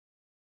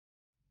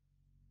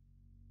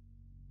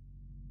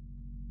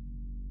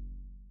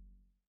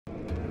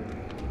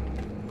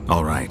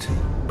All right,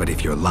 but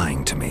if you're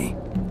lying to me...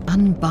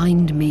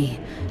 Unbind me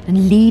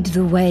and lead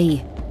the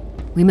way.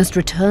 We must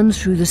return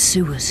through the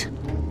sewers.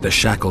 The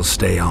shackles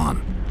stay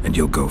on, and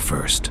you'll go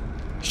first.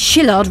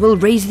 Eilhart will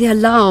raise the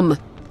alarm.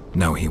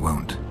 No, he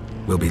won't.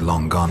 We'll be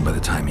long gone by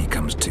the time he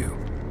comes to.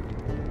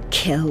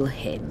 Kill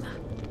him.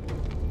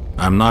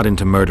 I'm not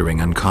into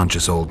murdering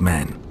unconscious old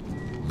men.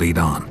 Lead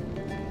on.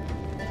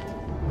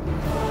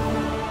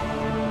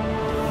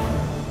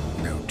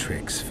 No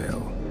tricks,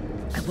 Phil.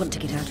 I want to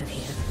get out of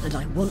here, and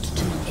I want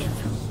to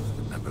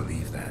live. I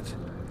believe that.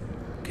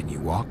 Can you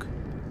walk?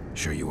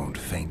 Sure you won't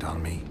faint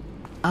on me?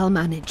 I'll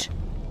manage.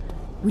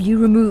 Will you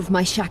remove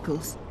my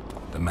shackles?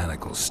 The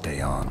manacles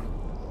stay on.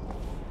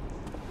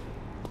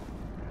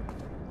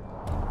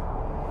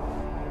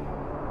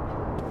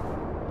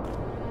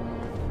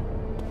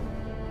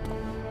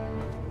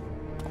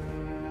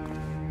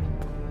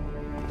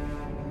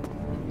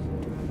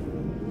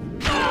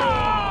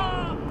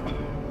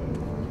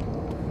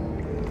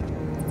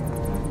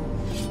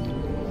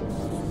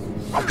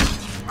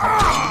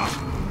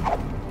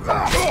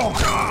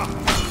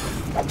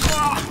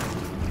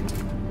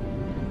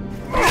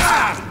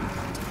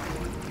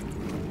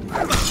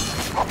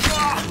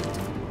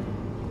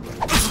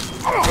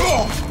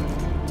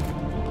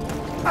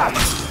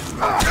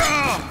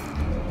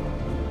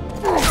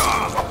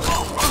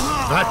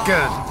 That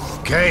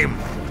gun came.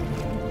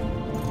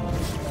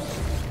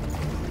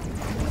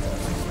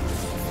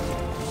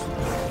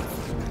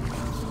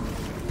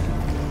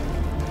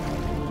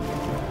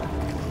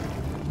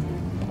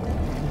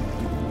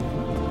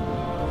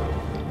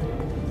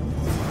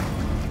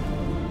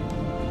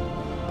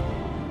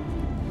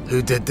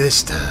 Who did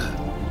this to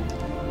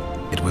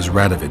her? It was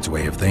Radovid's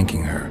way of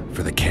thanking her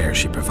for the care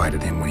she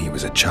provided him when he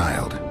was a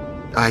child.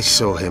 I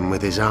saw him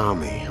with his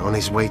army on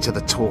his way to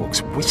the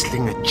talks,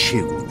 whistling a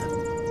tune.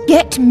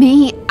 Get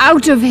me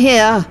out of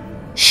here!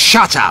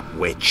 Shut up,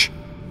 witch!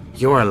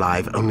 You're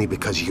alive only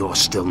because you're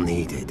still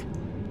needed.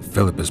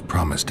 Philippa's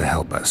promised to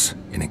help us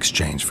in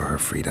exchange for her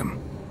freedom.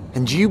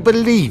 And you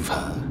believe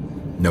her?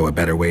 Know a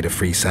better way to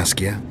free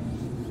Saskia?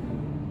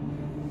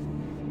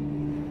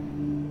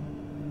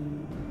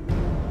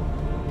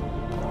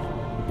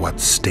 What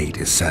state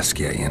is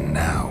Saskia in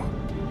now?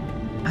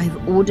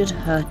 I've ordered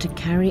her to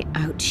carry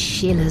out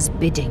Sheila's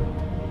bidding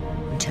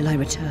until I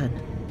return.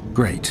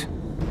 Great.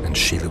 And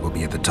Sheila will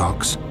be at the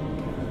talks?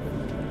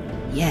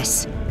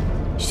 Yes.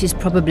 She's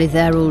probably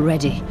there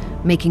already,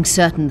 making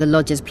certain the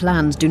Lodge's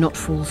plans do not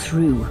fall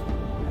through.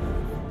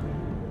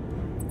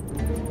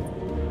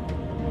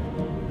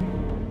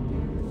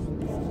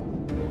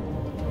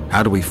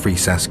 How do we free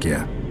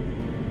Saskia?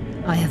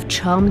 I have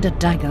charmed a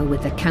dagger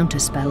with the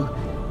counterspell.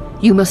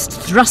 You must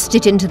thrust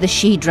it into the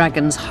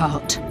she-dragon's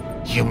heart.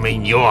 You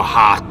mean your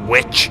heart,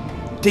 witch?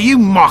 Do you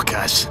mock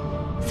us?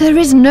 There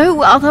is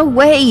no other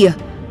way!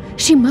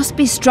 She must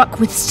be struck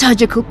with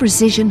surgical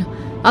precision,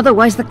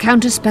 otherwise the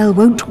counterspell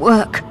won't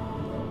work.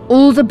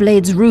 All the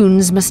blade's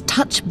runes must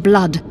touch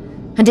blood,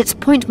 and its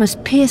point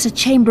must pierce a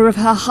chamber of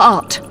her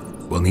heart.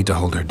 We'll need to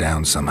hold her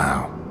down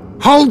somehow.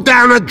 Hold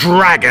down a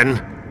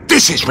dragon?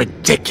 This is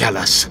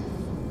ridiculous!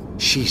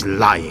 She's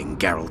lying,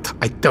 Geralt.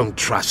 I don't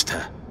trust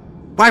her.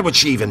 Why would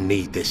she even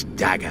need this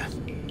dagger?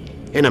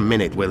 In a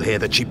minute we'll hear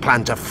that she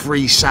planned to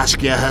free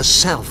Saskia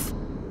herself.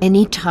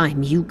 Any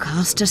time you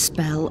cast a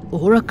spell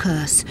or a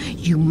curse,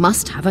 you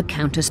must have a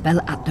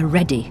counterspell at the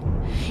ready.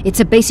 It's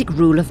a basic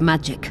rule of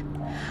magic.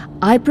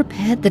 I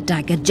prepared the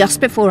dagger just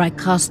before I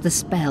cast the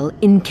spell,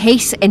 in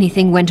case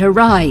anything went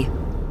awry.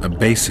 A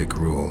basic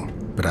rule,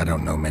 but I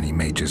don't know many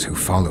mages who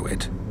follow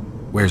it.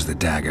 Where's the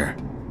dagger?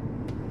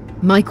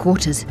 My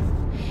quarters.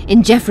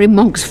 In Geoffrey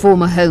Monk's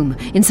former home,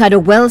 inside a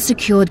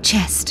well-secured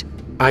chest.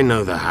 I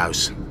know the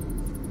house.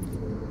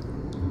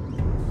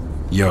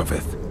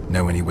 Iorveth,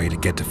 know any way to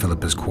get to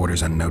Philippa's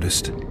quarters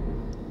unnoticed?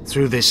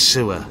 Through this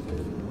sewer.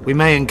 We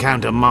may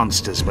encounter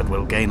monsters, but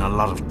we'll gain a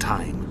lot of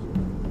time.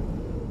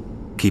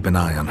 Keep an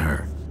eye on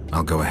her.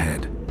 I'll go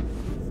ahead.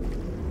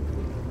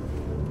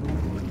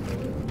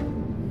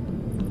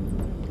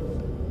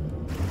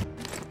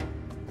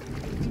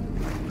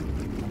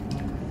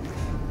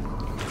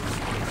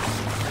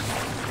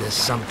 There's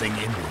something in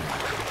here.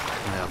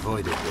 I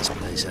avoided this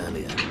place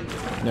earlier.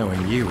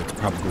 Knowing you, it's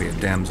probably a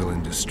damsel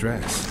in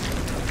distress.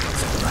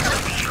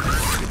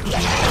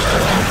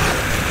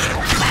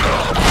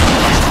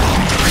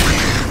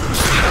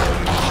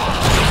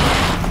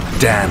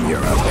 Damn, you're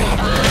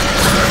ugly.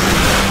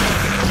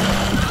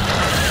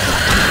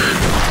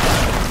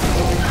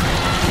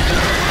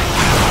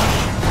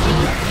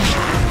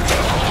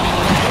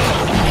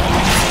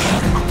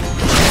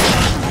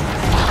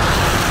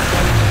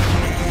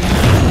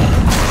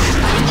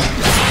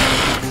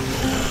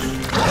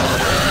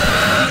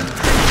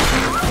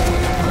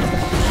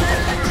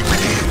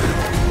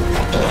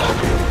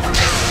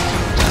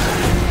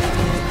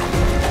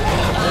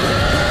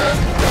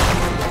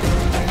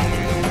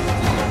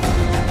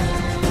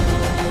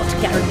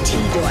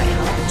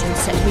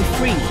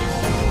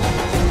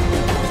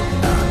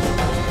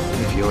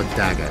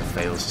 Dagger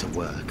fails to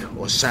work,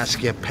 or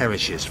Saskia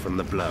perishes from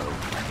the blow,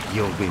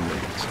 you'll be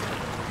next.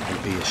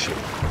 And be assured,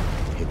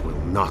 it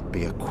will not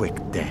be a quick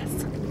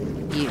death.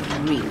 You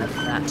dream of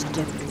that,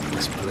 don't you?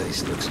 This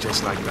place looks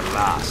just like the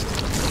last.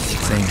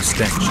 Same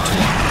stench,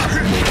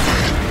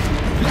 too.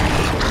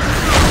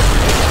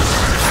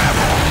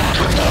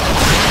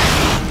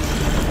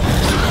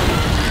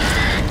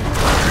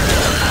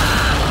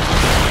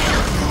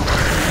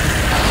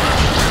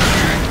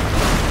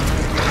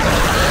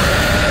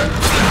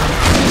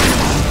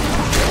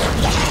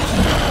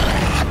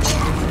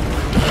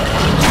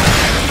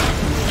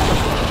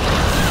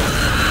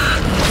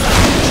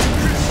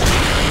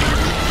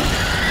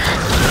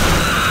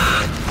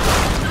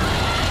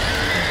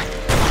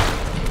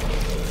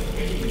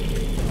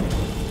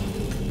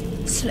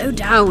 Slow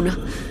down.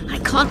 I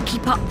can't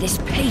keep up this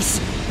pace.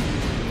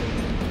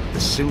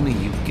 The sooner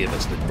you give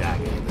us the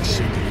dagger, the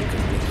sooner you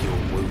can lick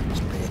your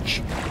wounds,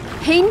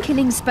 bitch.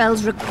 Pain-killing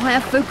spells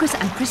require focus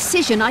and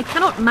precision. I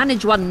cannot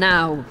manage one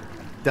now.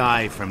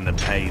 Die from the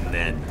pain,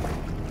 then.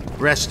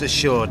 Rest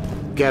assured.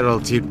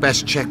 Geralt, you'd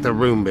best check the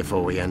room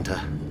before we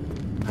enter.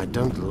 I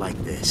don't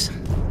like this.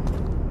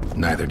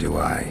 Neither do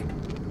I.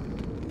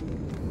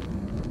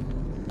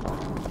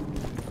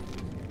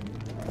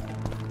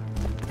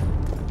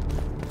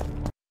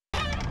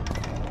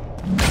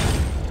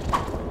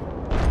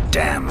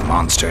 Damn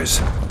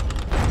monsters.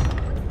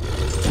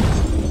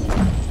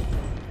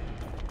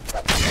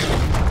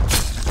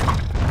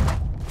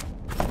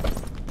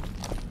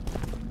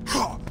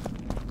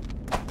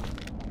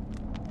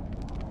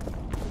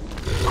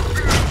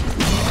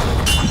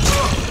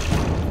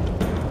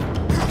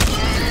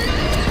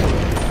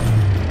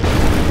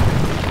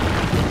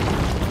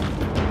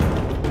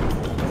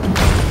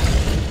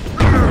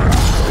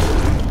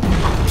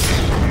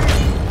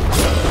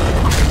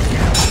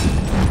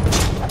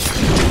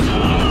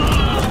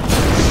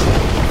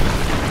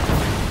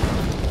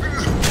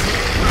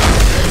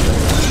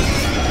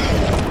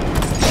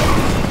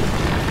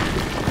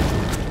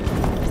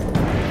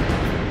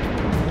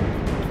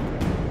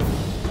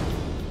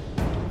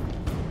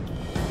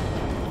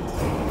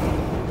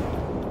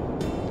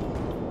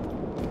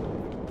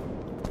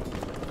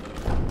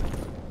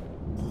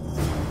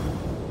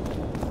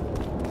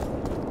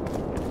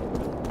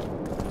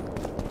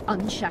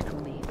 Unshackle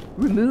me.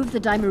 Remove the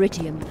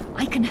dimeritium.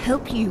 I can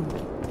help you.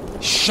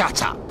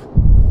 Shut up!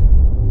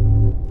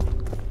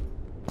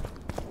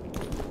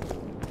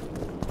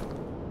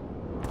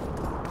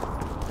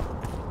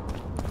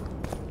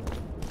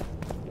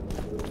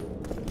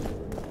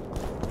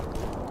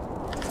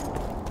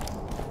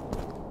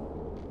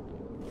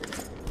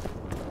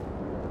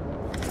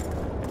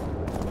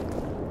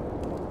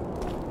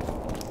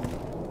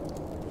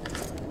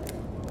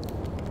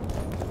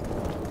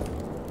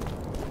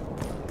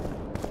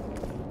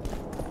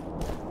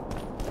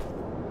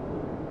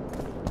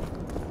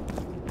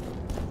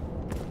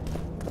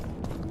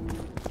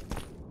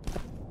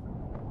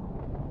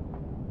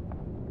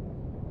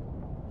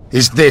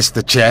 Is this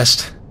the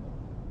chest?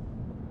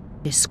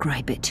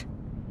 Describe it.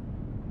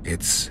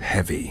 It's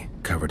heavy,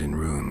 covered in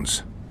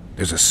runes.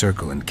 There's a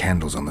circle and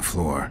candles on the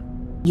floor.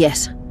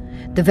 Yes,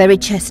 the very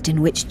chest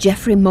in which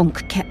Geoffrey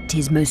Monk kept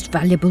his most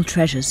valuable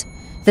treasures.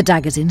 The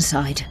dagger's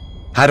inside.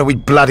 How do we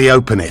bloody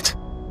open it?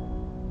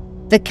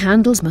 The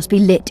candles must be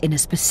lit in a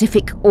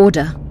specific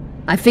order.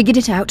 I figured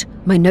it out.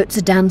 My notes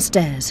are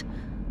downstairs.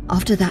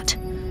 After that,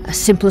 a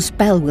simple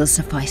spell will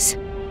suffice.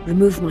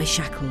 Remove my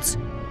shackles.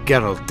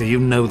 Geralt, do you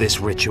know this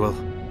ritual?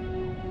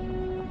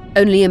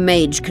 Only a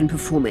mage can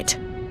perform it.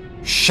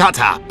 Shut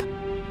up!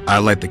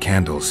 I'll light the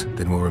candles,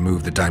 then we'll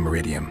remove the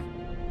dimeritium.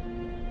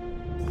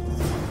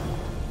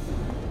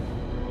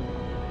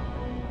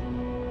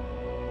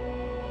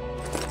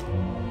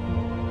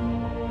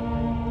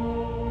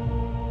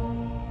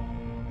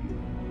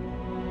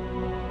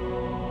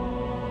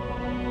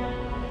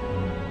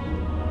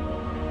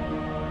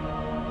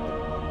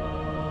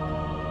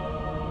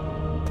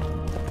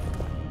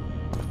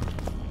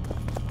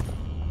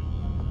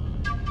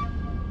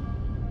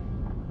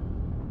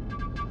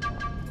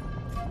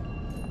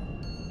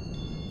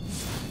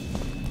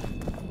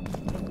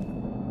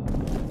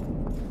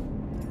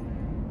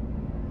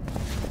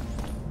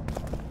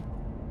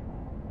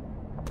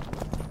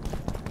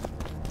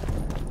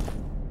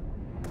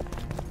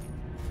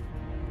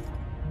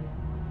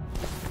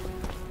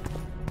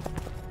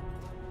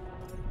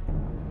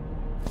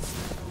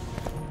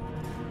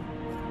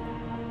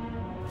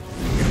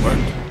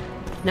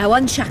 Now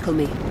unshackle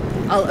me.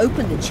 I'll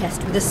open the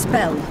chest with a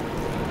spell.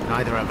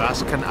 Neither of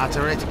us can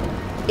utter it.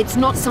 It's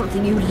not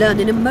something you learn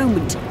in a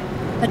moment.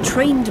 A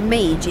trained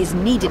mage is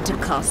needed to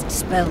cast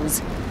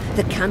spells.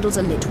 The candles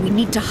are lit. We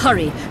need to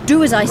hurry.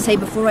 Do as I say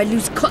before I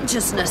lose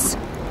consciousness.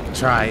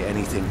 Try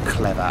anything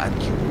clever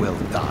and you will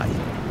die.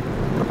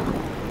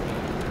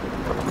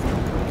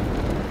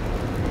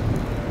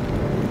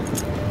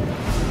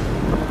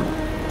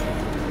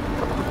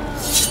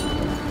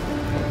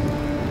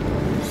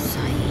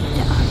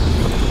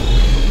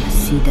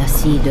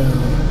 Sido,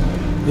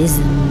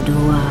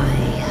 Isndoai.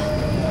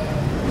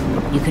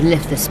 You can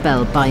lift the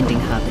spell binding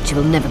her, but she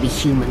will never be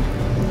human.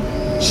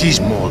 She's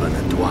more than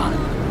a dwarf.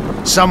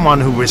 Someone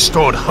who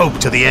restored hope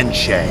to the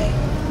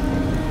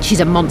Enshe. She's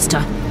a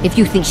monster, if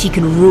you think she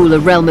can rule a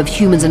realm of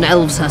humans and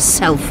elves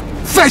herself.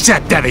 Face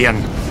it,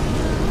 Devian!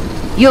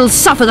 You'll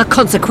suffer the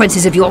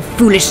consequences of your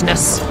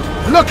foolishness.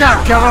 Look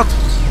out, Geralt!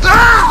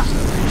 Ah!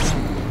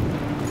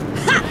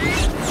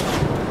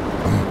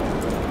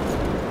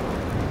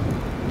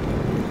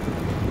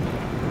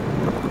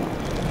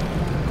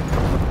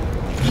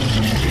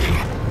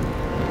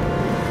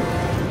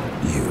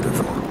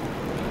 Beautiful.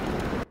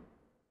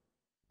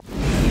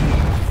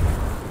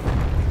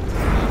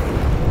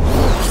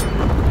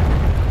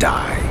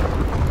 Die.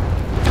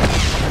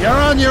 You're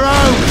on your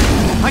own!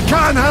 I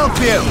can't help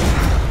you!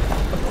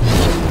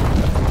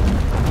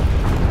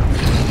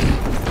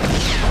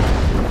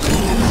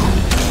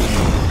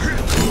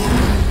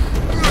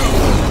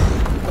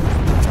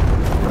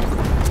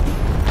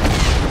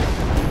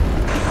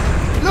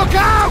 Look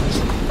out!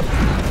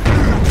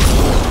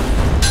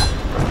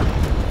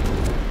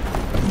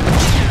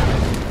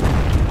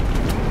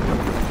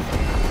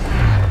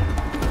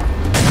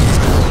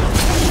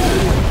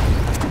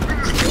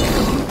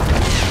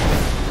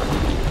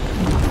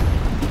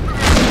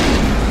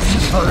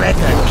 Let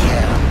her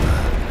kill.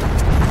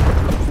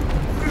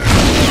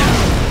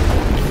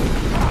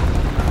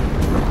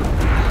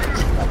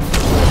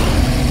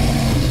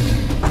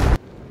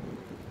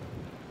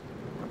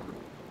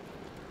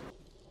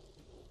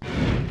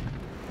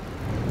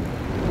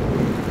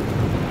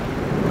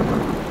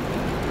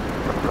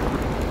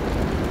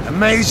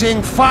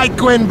 Amazing fight,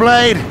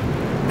 Gwynblade!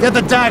 Get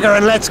the dagger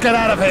and let's get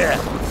out of here!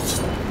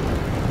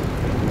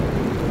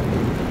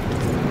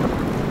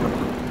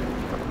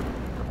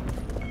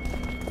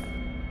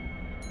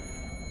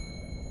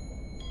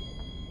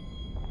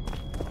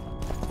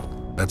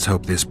 Let's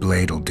hope this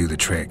blade'll do the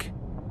trick.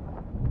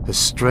 A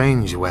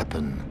strange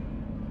weapon.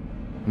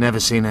 Never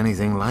seen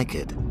anything like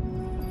it.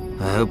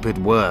 I hope it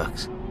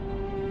works.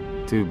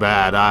 Too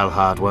bad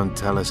Eilhart won't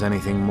tell us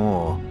anything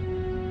more.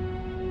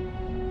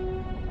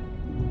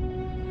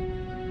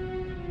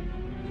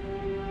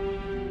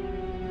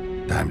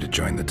 Time to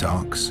join the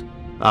talks.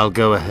 I'll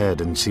go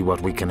ahead and see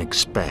what we can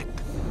expect.